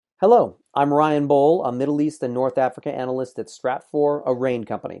Hello, I'm Ryan Bohl, a Middle East and North Africa analyst at Stratfor, a RANE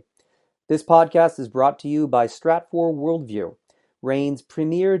company. This podcast is brought to you by Stratfor Worldview, RANE's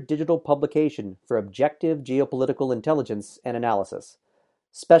premier digital publication for objective geopolitical intelligence and analysis.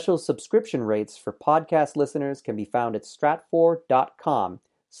 Special subscription rates for podcast listeners can be found at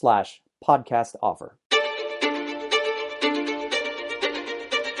stratfor.com/podcast offer.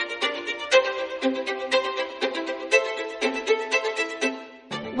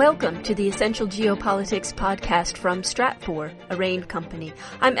 Welcome to the Essential Geopolitics podcast from Stratfor, a RANE company.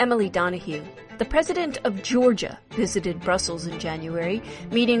 I'm Emily Donahue. The president of Georgia visited Brussels in January,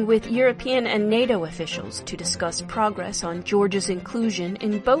 meeting with European and NATO officials to discuss progress on Georgia's inclusion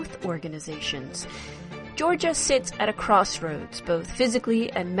in both organizations. Georgia sits at a crossroads, both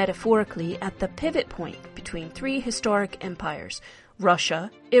physically and metaphorically, at the pivot point between three historic empires,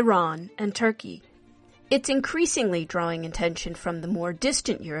 Russia, Iran, and Turkey. It's increasingly drawing attention from the more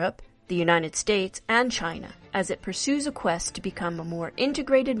distant Europe, the United States, and China, as it pursues a quest to become a more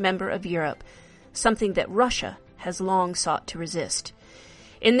integrated member of Europe, something that Russia has long sought to resist.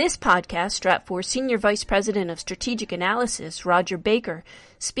 In this podcast, Stratfor Senior Vice President of Strategic Analysis, Rodger Baker,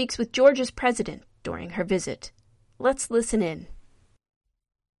 speaks with Georgia's president during her visit. Let's listen in.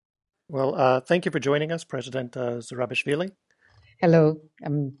 Well, thank you for joining us, President Zourabichvili. Hello,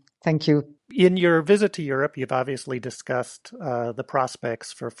 thank you. In your visit to Europe, you've obviously discussed the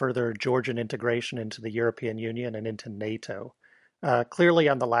prospects for further Georgian integration into the European Union and into NATO. Clearly,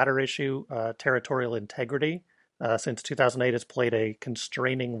 on the latter issue, territorial integrity since 2008 has played a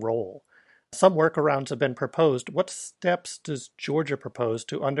constraining role. Some workarounds have been proposed. What steps does Georgia propose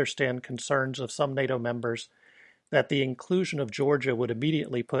to understand concerns of some NATO members that the inclusion of Georgia would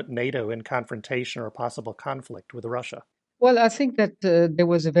immediately put NATO in confrontation or possible conflict with Russia? Well, I think that there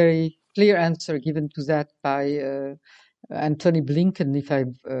was a very clear answer given to that by Antony Blinken, if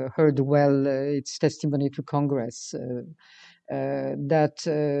I've heard well its testimony to Congress, that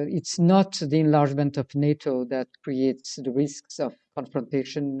it's not the enlargement of NATO that creates the risks of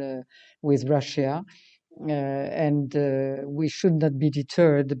confrontation with Russia, and we should not be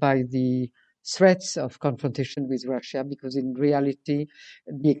deterred by the threats of confrontation with Russia, because in reality,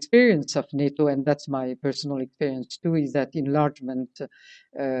 the experience of NATO, and that's my personal experience too, is that enlargement,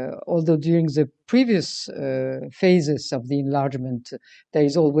 although during the previous phases of the enlargement, there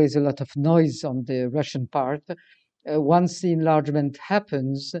is always a lot of noise on the Russian part. Once the enlargement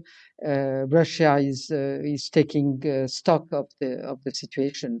happens, Russia is taking stock of the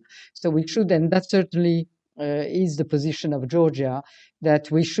situation. So we should, and that certainly is the position of Georgia, that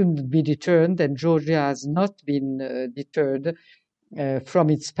we shouldn't be deterred, and Georgia has not been deterred from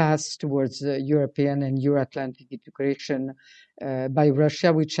its path towards European and Euro-Atlantic integration by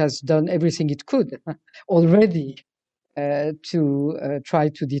Russia, which has done everything it could already to try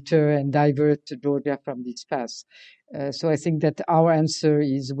to deter and divert Georgia from this path. So I think that our answer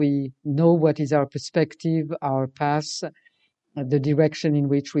is we know what is our perspective, our path, the direction in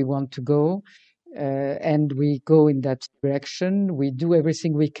which we want to go. And we go in that direction. We do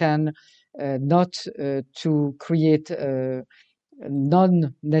everything we can not to create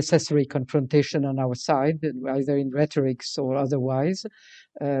non-necessary confrontation on our side, either in rhetorics or otherwise.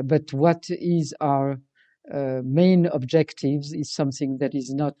 But what is our main objectives is something that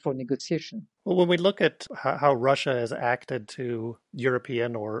is not for negotiation. Well, when we look at how Russia has acted to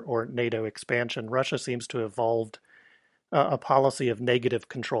European or NATO expansion, Russia seems to have evolved a policy of negative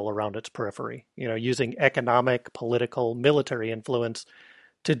control around its periphery, using economic, political, military influence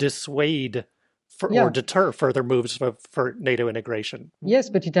to dissuade or deter further moves for NATO integration. Yes,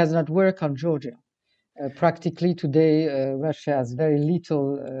 but it does not work on Georgia. Practically today, Russia has very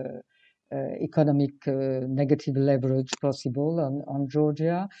little economic negative leverage possible on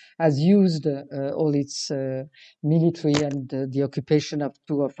Georgia, has used all its military and the occupation of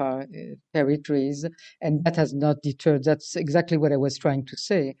two of our territories, and that has not deterred. That's exactly what I was trying to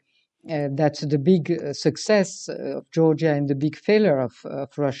say, that the big success of Georgia and the big failure of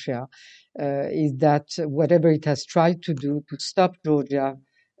Russia is that whatever it has tried to do to stop Georgia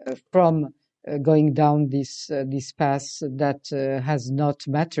from going down this path, that has not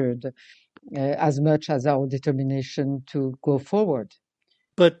mattered as much as our determination to go forward.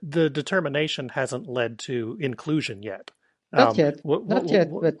 But the determination hasn't led to inclusion yet. Not yet, but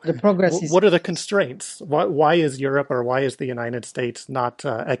the progress is... What are the constraints? Why is Europe or why is the United States not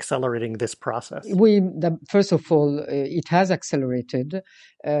accelerating this process? First of all, it has accelerated,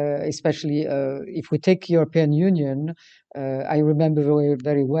 especially if we take European Union. I remember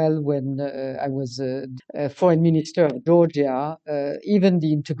very well when I was foreign minister of Georgia, even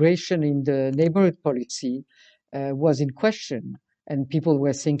the integration in the neighborhood policy was in question. And people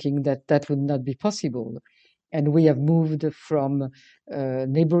were thinking that that would not be possible. And we have moved from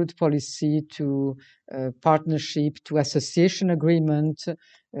neighborhood policy to partnership to association agreement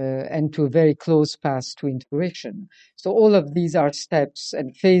and to a very close path to integration. So all of these are steps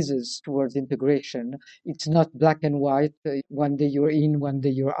and phases towards integration. It's not black and white. One day you're in, one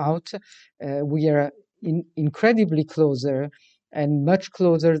day you're out. We are incredibly closer and much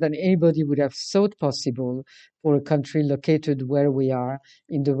closer than anybody would have thought possible for a country located where we are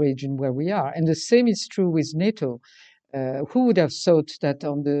in the region where we are. And the same is true with NATO. Who would have thought that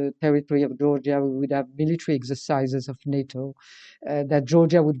on the territory of Georgia we would have military exercises of NATO, that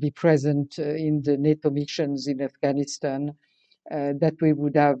Georgia would be present in the NATO missions in Afghanistan, that we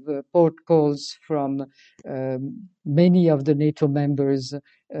would have port calls from many of the NATO members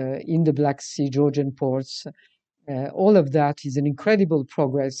in the Black Sea, Georgian ports. All of that is an incredible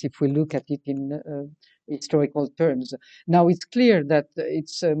progress if we look at it in historical terms. Now, it's clear that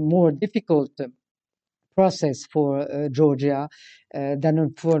it's a more difficult process for Georgia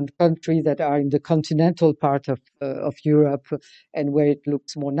than for countries that are in the continental part of Europe and where it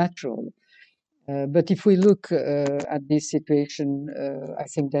looks more natural. But if we look at this situation, I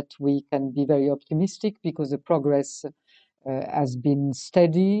think that we can be very optimistic because the progress has been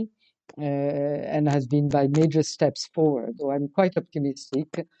steady and has been by major steps forward. So I'm quite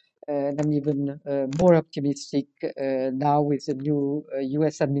optimistic. And I'm even more optimistic now with the new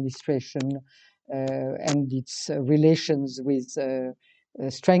US administration and its relations with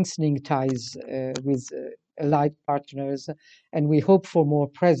strengthening ties with allied partners. And we hope for more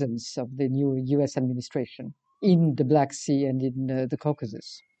presence of the new US administration in the Black Sea and in the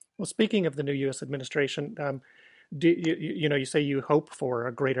Caucasus. Well, speaking of the new U.S. administration, you say you hope for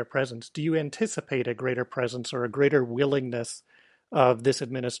a greater presence. Do you anticipate a greater presence or a greater willingness of this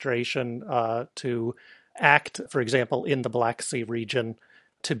administration to act, for example, in the Black Sea region,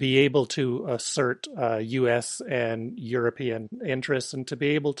 to be able to assert U.S. and European interests and to be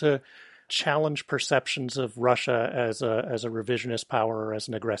able to challenge perceptions of Russia as a revisionist power or as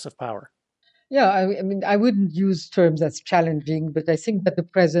an aggressive power? Yeah, I mean, I wouldn't use terms as challenging, but I think that the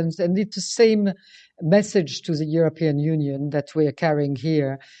presence, and it's the same message to the European Union that we are carrying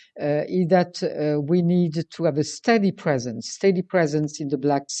here, is that we need to have a steady presence in the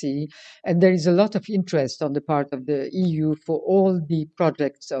Black Sea. And there is a lot of interest on the part of the EU for all the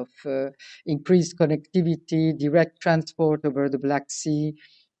projects of increased connectivity, direct transport over the Black Sea,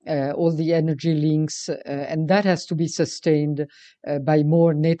 all the energy links, and that has to be sustained by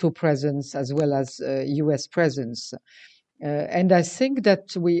more NATO presence as well as US presence. And I think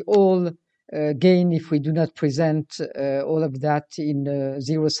that we all gain if we do not present all of that in a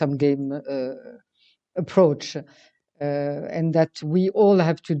zero-sum game approach, and that we all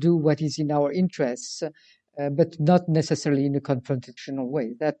have to do what is in our interests, but not necessarily in a confrontational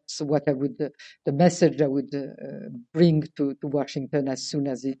way. That's what I would, the message I would bring to Washington as soon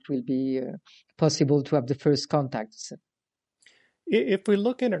as it will be possible to have the first contacts. If we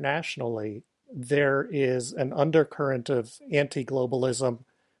look internationally, there is an undercurrent of anti-globalism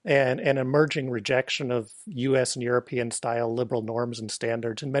and an emerging rejection of US and European style liberal norms and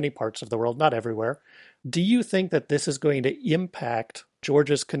standards in many parts of the world, not everywhere. Do you think that this is going to impact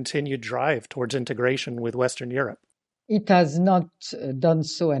Georgia's continued drive towards integration with Western Europe? It has not done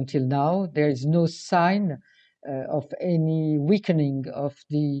so until now. There is no sign of any weakening of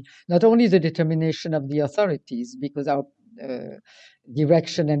not only the determination of the authorities, because our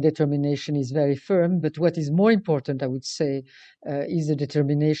direction and determination is very firm, but what is more important, I would say, is the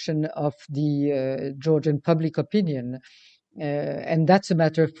determination of the Georgian public opinion. And that's a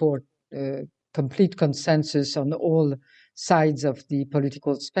matter for complete consensus on all sides of the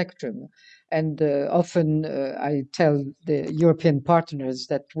political spectrum. And often I tell the European partners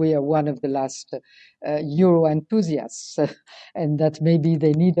that we are one of the last Euro enthusiasts and that maybe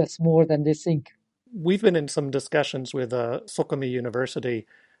they need us more than they think. We've been in some discussions with Salome University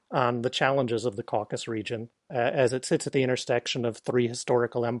on the challenges of the Caucasus region as it sits at the intersection of three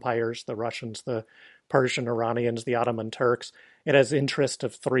historical empires, the Russians, the Persian Iranians, the Ottoman Turks. It has interest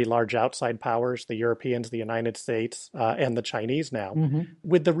of three large outside powers, the Europeans, the United States, and the Chinese now. Mm-hmm.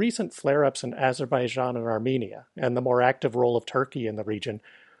 With the recent flare-ups in Azerbaijan and Armenia and the more active role of Turkey in the region,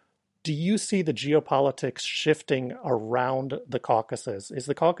 do you see the geopolitics shifting around the Caucasus? Is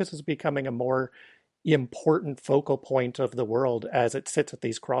the Caucasus becoming a more important focal point of the world as it sits at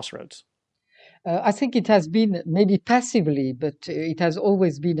these crossroads? I think it has been maybe passively, but it has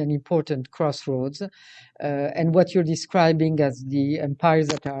always been an important crossroads. And what you're describing as the empires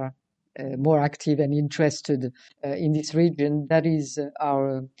that are more active and interested in this region. That is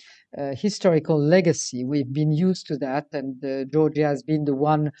our historical legacy. We've been used to that, and Georgia has been the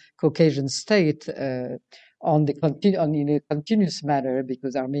one Caucasian state in a continuous manner,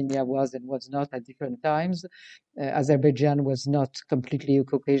 because Armenia was and was not at different times. Azerbaijan was not completely a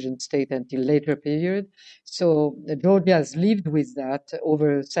Caucasian state until later period. So Georgia has lived with that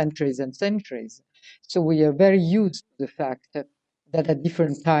over centuries and centuries. So we are very used to the fact that at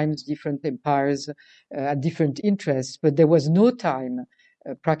different times, different empires had different interests, but there was no time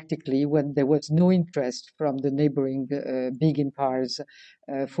practically when there was no interest from the neighboring big empires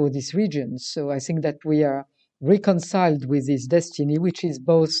for this region. So I think that we are reconciled with this destiny, which is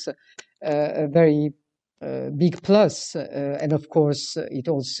both a very big plus, and of course it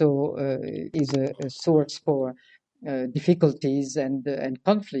also is a source for difficulties and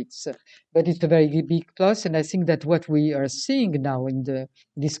conflicts, but it's a very big plus. And I think that what we are seeing now in the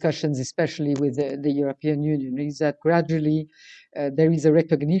discussions, especially with the European Union, is that gradually there is a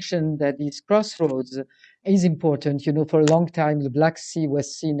recognition that this crossroads is important. You know, for a long time, the Black Sea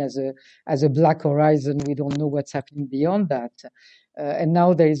was seen as a black horizon. We don't know what's happening beyond that. And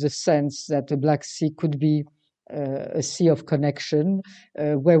now there is a sense that the Black Sea could be a sea of connection,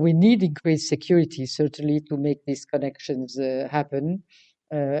 where we need increased security, certainly, to make these connections happen,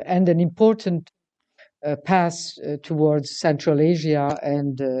 and an important path towards Central Asia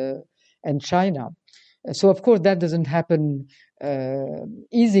and China. So, of course, that doesn't happen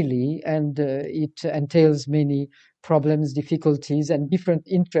easily, and it entails many problems, difficulties, and different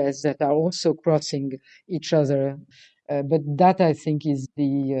interests that are also crossing each other. But that, I think, is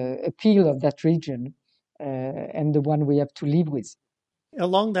the appeal of that region, and the one we have to live with.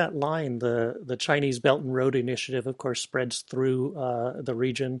 Along that line, the Chinese Belt and Road Initiative, of course, spreads through the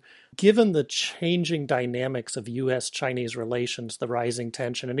region. Given the changing dynamics of U.S.-Chinese relations, the rising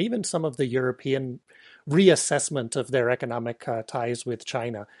tension, and even some of the European reassessment of their economic ties with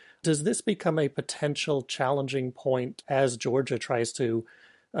China, does this become a potential challenging point as Georgia tries to,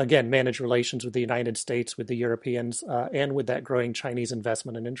 again, manage relations with the United States, with the Europeans, and with that growing Chinese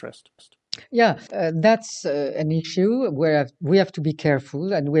investment and interest? Yeah, that's an issue where we have to be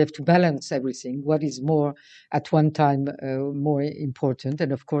careful, and we have to balance everything. What is more at one time more important?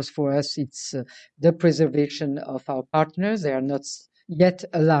 And of course, for us, it's the preservation of our partners. They are not yet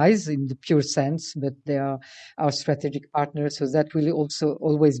allies in the pure sense, but they are our strategic partners. So that will also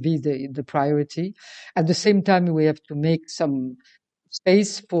always be the priority. At the same time, we have to make some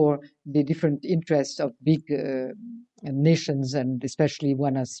space for the different interests of big nations, and especially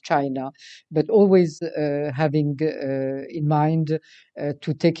one as China, but always having in mind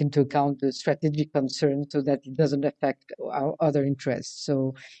to take into account the strategic concerns so that it doesn't affect our other interests.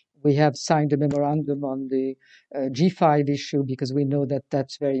 So we have signed a memorandum on the G5 issue because we know that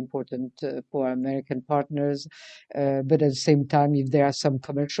that's very important for our American partners. But at the same time, if there are some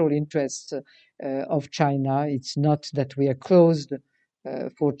commercial interests of China, it's not that we are closed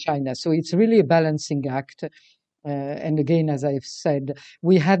for China. So it's really a balancing act. And again, as I've said,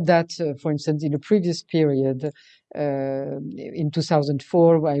 we had that, for instance, in a previous period, in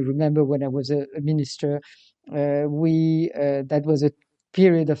 2004, I remember when I was a minister, that was a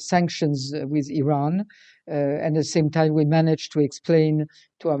period of sanctions with Iran. And at the same time, we managed to explain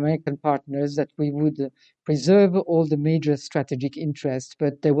to our American partners that we would preserve all the major strategic interests,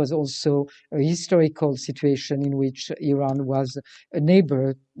 but there was also a historical situation in which Iran was a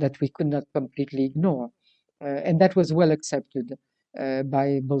neighbor that we could not completely ignore. And that was well accepted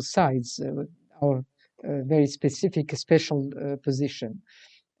by both sides, our very specific, special position.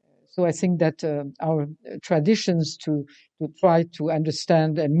 So I think that our traditions to try to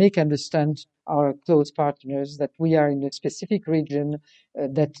understand and make understand our close partners that we are in a specific region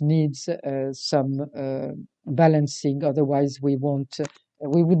that needs some balancing. Otherwise, we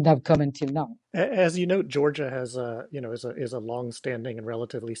wouldn't have come until now. As you note, Georgia has is a long-standing and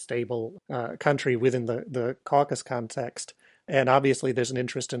relatively stable country within the Caucasus context, and obviously there's an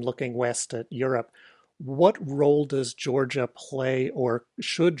interest in looking west at Europe. What role does Georgia play, or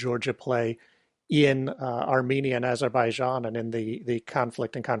should Georgia play, in Armenia and Azerbaijan and in the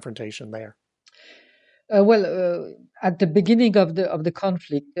conflict and confrontation there? At the beginning of the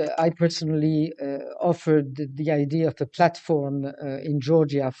conflict, I personally offered the idea of a platform in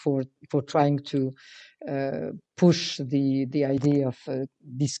Georgia for trying to push the idea of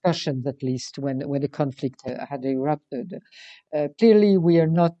discussions, at least when the conflict had erupted. Clearly, we are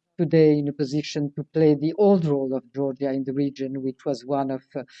not today in a position to play the old role of Georgia in the region, which was one of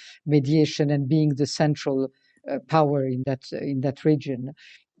mediation and being the central power in that region.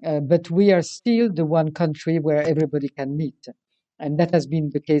 But we are still the one country where everybody can meet. And that has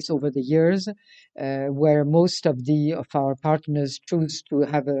been the case over the years, where most of our partners choose to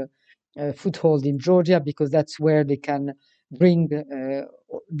have a foothold in Georgia because that's where they can bring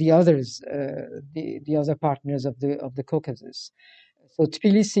the others, the other partners of the Caucasus. So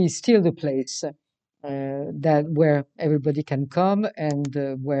Tbilisi is still the place that where everybody can come, and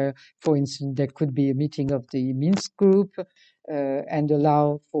where, for instance, there could be a meeting of the Minsk group, and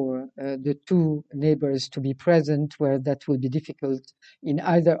allow for the two neighbors to be present, where that will be difficult in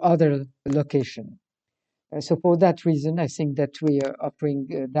either other location. So for that reason, I think that we are offering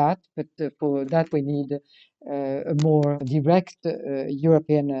that, but for that we need a more direct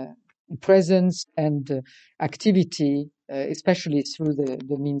European presence and activity, especially through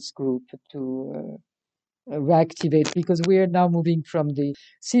the Minsk group, to reactivate, because we are now moving from the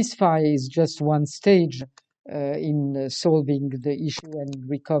ceasefire is just one stage in solving the issue and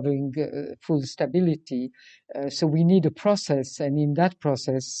recovering full stability. So we need a process, and in that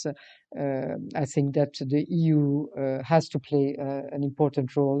process, I think that the EU has to play an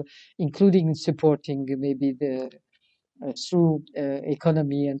important role, including in supporting maybe through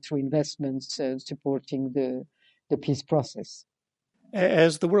economy and through investments, supporting the peace process.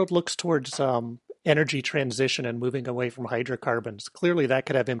 As the world looks towards energy transition and moving away from hydrocarbons, clearly that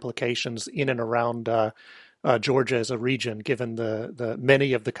could have implications in and around Georgia as a region, given the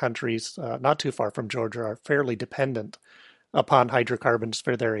many of the countries not too far from Georgia are fairly dependent upon hydrocarbons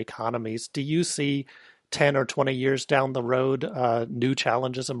for their economies. Do you see 10 or 20 years down the road new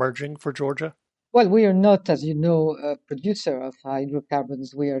challenges emerging for Georgia? Well, we are not, as you know, a producer of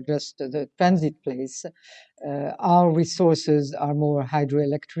hydrocarbons. We are just the transit place. Our resources are more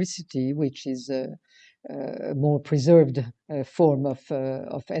hydroelectricity, which is a more preserved form of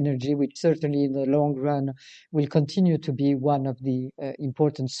energy, which certainly in the long run will continue to be one of the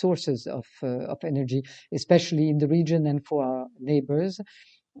important sources of energy, especially in the region and for our neighbors.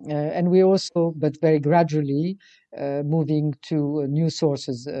 And we also, but very gradually, moving to new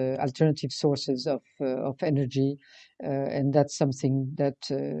sources, alternative sources of energy, and that's something that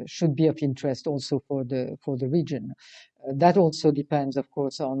should be of interest also for the region. That also depends, of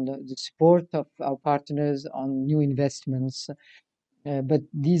course, on the support of our partners, on new investments, but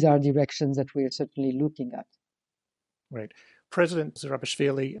these are directions that we are certainly looking at. Right. President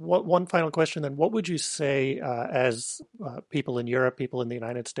Zourabichvili, one final question then. What would you say as people in Europe, people in the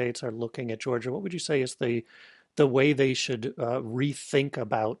United States are looking at Georgia, what would you say is the way they should rethink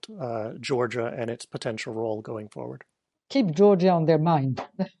about Georgia and its potential role going forward? Keep Georgia on their mind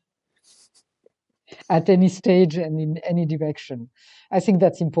at any stage and in any direction. I think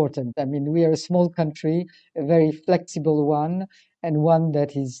that's important. I mean, we are a small country, a very flexible one, and one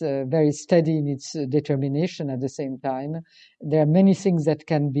that is very steady in its determination at the same time. There are many things that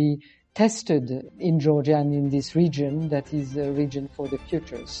can be tested in Georgia and in this region that is a region for the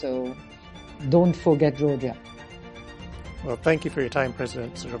future. So don't forget Georgia. Well, thank you for your time,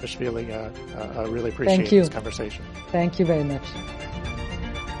 President Zourabichvili. I really appreciate this conversation. Thank you very much.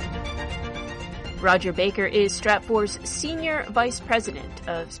 Rodger Baker is Stratfor's Senior Vice President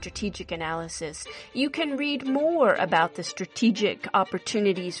of Strategic Analysis. You can read more about the strategic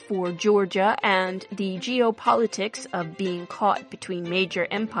opportunities for Georgia and the geopolitics of being caught between major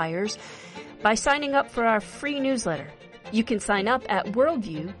empires by signing up for our free newsletter. You can sign up at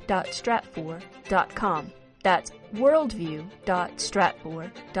worldview.stratfor.com. That's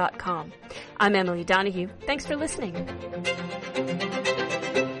worldview.stratfor.com. I'm Emily Donahue. Thanks for listening.